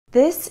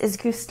This is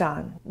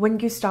Gustan. When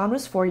Gustan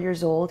was 4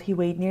 years old, he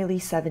weighed nearly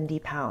 70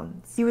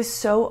 pounds. He was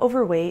so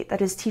overweight that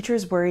his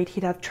teachers worried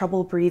he'd have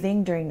trouble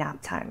breathing during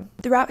nap time.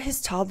 Throughout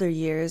his toddler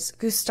years,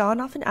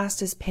 Gustan often asked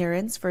his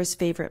parents for his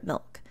favorite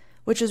milk,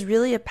 which is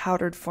really a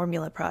powdered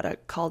formula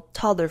product called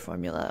toddler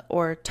formula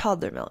or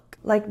toddler milk.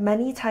 Like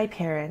many Thai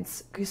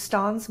parents,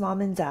 Gustan's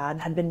mom and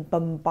dad had been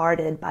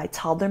bombarded by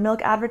toddler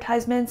milk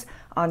advertisements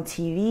on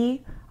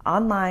TV,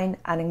 online,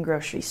 and in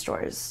grocery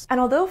stores. And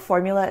although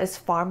formula is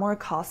far more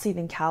costly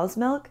than cow's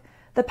milk,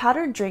 the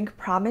powdered drink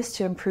promised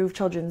to improve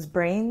children's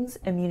brains,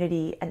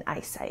 immunity, and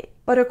eyesight.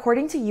 But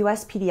according to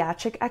US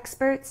pediatric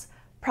experts,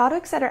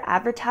 products that are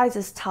advertised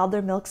as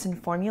toddler milks and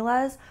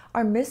formulas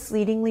are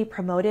misleadingly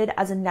promoted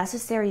as a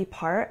necessary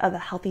part of a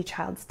healthy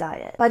child's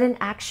diet, but in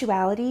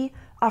actuality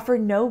offer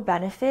no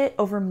benefit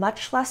over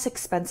much less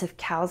expensive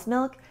cow's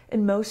milk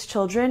in most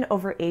children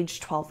over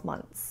age 12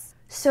 months.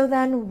 So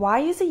then, why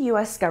is the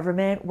US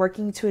government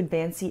working to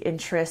advance the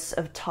interests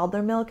of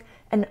toddler milk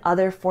and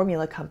other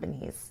formula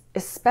companies,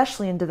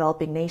 especially in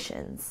developing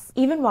nations,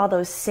 even while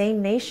those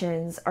same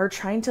nations are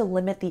trying to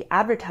limit the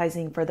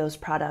advertising for those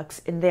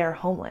products in their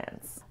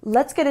homelands?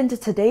 Let's get into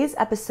today's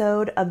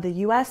episode of the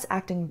US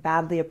acting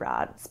badly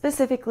abroad,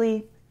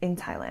 specifically in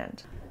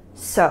Thailand.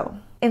 So,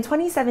 in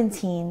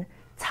 2017,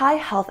 Thai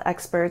health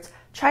experts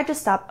tried to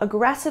stop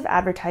aggressive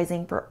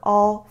advertising for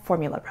all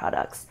formula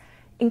products,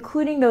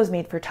 including those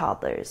made for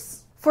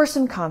toddlers. For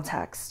some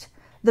context,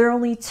 there are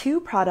only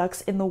 2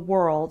 products in the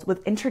world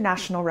with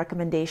international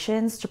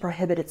recommendations to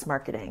prohibit its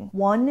marketing.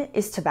 One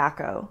is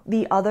tobacco,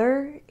 the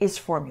other is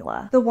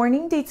formula. The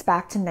warning dates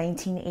back to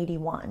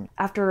 1981,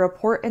 after a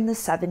report in the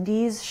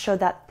 70s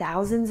showed that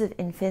thousands of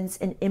infants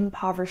in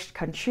impoverished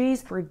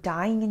countries were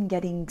dying and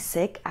getting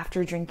sick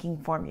after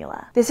drinking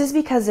formula. This is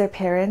because their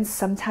parents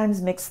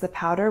sometimes mix the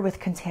powder with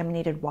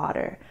contaminated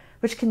water,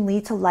 which can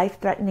lead to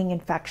life-threatening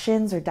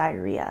infections or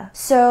diarrhea.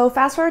 So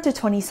fast forward to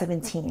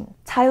 2017.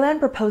 Thailand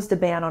proposed a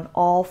ban on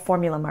all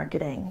formula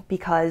marketing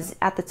because,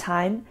 at the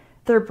time,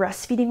 their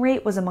breastfeeding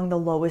rate was among the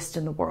lowest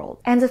in the world.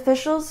 And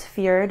officials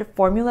feared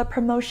formula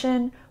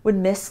promotion would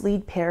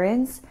mislead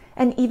parents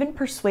and even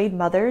persuade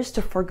mothers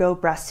to forego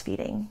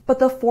breastfeeding. But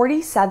the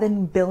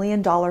 $47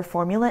 billion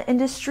formula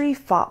industry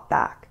fought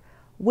back,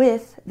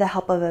 with the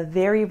help of a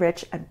very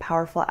rich and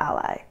powerful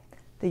ally: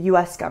 the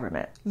US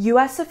government.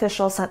 US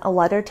officials sent a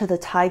letter to the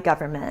Thai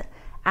government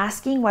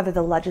asking whether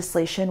the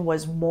legislation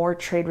was more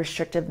trade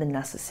restrictive than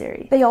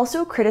necessary. They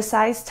also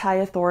criticized Thai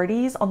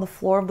authorities on the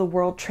floor of the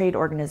World Trade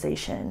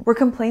Organization, where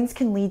complaints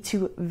can lead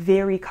to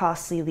very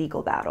costly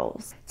legal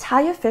battles.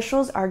 Thai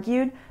officials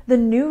argued the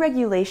new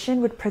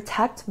regulation would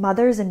protect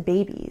mothers and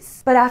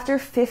babies. But after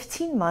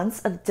 15 months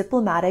of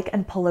diplomatic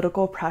and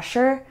political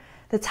pressure,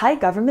 the Thai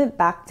government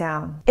backed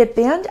down. It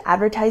banned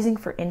advertising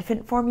for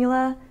infant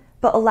formula,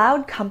 but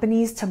allowed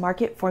companies to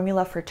market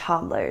formula for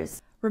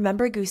toddlers.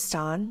 Remember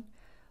Gustan?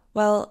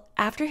 Well,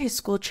 after his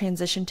school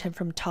transitioned him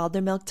from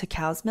toddler milk to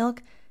cow's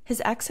milk,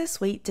 his excess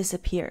weight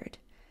disappeared.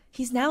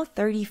 He's now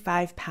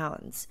 35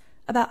 pounds,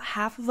 about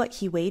half of what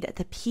he weighed at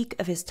the peak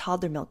of his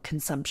toddler milk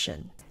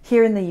consumption.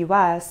 Here in the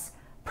US,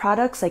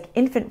 products like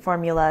infant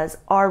formulas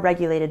are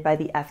regulated by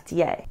the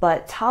FDA,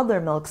 but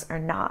toddler milks are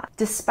not,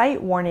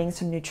 despite warnings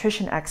from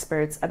nutrition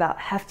experts about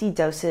hefty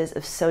doses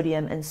of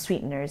sodium and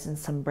sweeteners in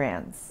some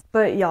brands.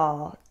 But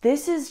y'all,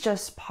 this is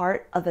just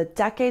part of a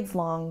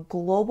decades-long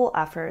global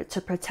effort to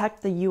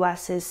protect the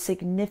US's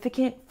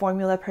significant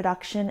formula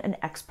production and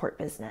export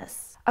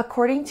business.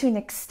 According to an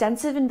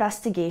extensive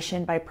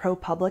investigation by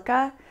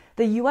ProPublica,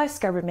 the US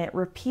government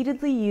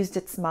repeatedly used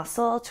its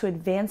muscle to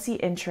advance the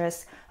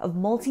interests of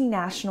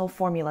multinational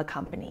formula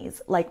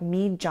companies like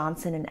Mead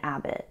Johnson and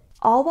Abbott,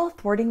 all while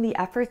thwarting the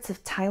efforts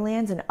of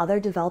Thailand and other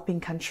developing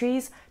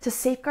countries to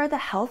safeguard the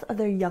health of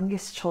their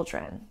youngest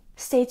children.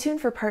 Stay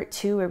tuned for part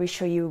 2, where we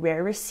show you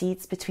rare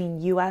receipts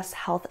between US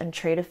health and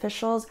trade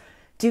officials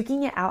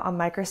duking it out on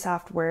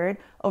Microsoft Word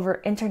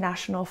over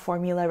international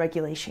formula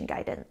regulation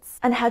guidance.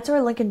 And head to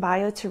our link in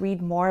bio to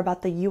read more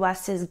about the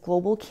US's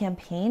global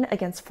campaign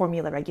against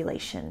formula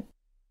regulation.